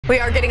We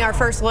are getting our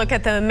first look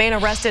at the man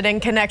arrested in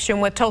connection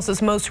with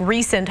Tulsa's most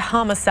recent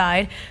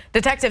homicide.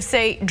 Detectives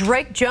say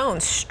Drake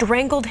Jones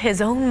strangled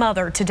his own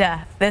mother to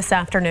death this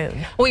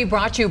afternoon. We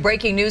brought you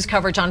breaking news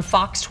coverage on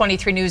Fox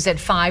 23 News at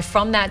 5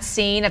 from that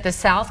scene at the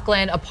South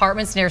Glen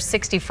Apartments near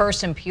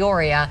 61st in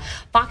Peoria.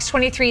 Fox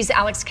 23's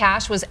Alex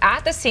Cash was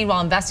at the scene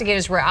while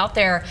investigators were out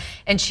there,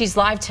 and she's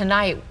live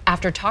tonight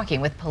after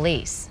talking with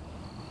police.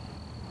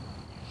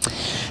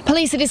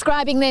 Police are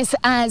describing this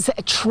as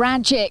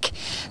tragic.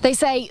 They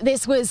say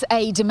this was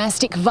a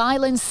domestic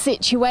violence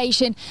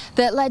situation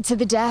that led to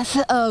the death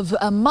of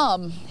a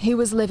mum who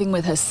was living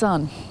with her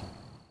son.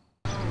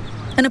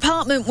 An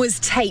apartment was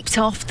taped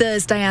off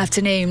Thursday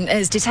afternoon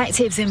as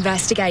detectives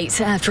investigate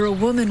after a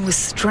woman was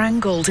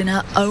strangled in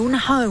her own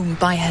home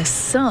by her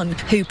son,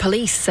 who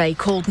police say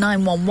called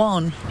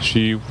 911.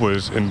 She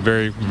was in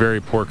very, very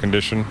poor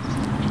condition.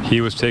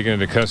 He was taken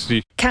into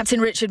custody.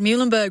 Captain Richard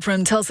Muhlenberg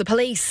from Tulsa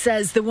Police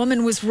says the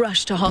woman was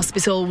rushed to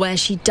hospital where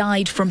she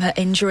died from her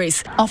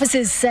injuries.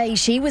 Officers say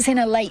she was in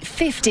her late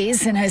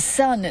 50s and her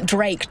son,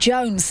 Drake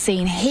Jones,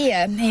 seen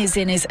here, is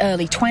in his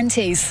early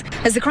 20s.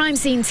 As the crime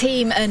scene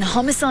team and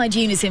homicide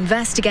units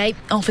investigate,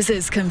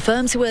 officers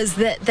confirm to us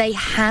that they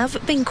have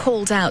been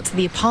called out to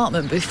the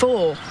apartment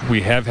before.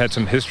 We have had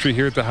some history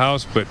here at the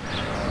house, but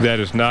that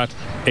is not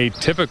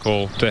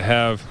atypical to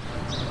have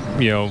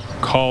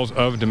calls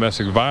of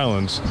domestic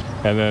violence,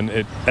 and then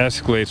it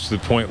escalates to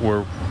the point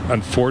where,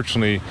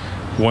 unfortunately,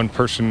 one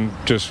person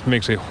just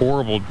makes a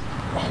horrible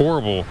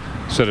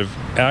set of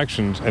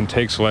actions and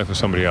takes the life of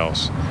somebody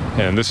else.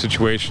 And in this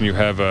situation, you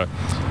have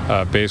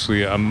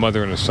basically a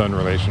mother and a son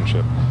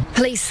relationship.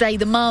 Police say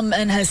the mum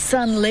and her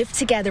son lived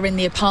together in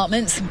the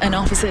apartment, and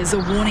officers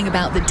are warning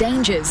about the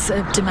dangers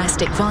of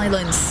domestic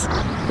violence.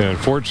 And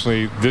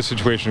unfortunately, this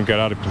situation got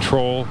out of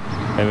control,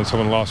 and then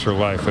someone lost their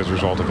life as a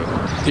result of it.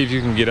 If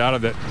you can get out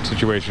of that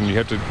situation, you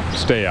have to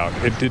stay out.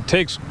 It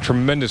takes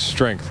tremendous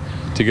strength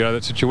to get out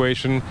of that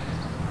situation,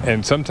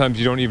 and sometimes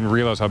you don't even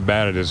realize how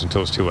bad it is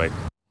until it's too late.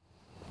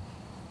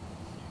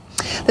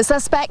 The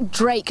suspect,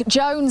 Drake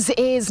Jones,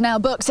 is now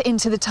booked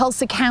into the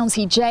Tulsa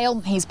County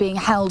Jail. He's being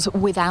held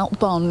without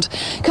bond.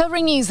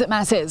 Covering news that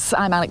matters,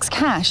 I'm Alex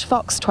Cash,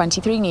 Fox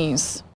 23 News.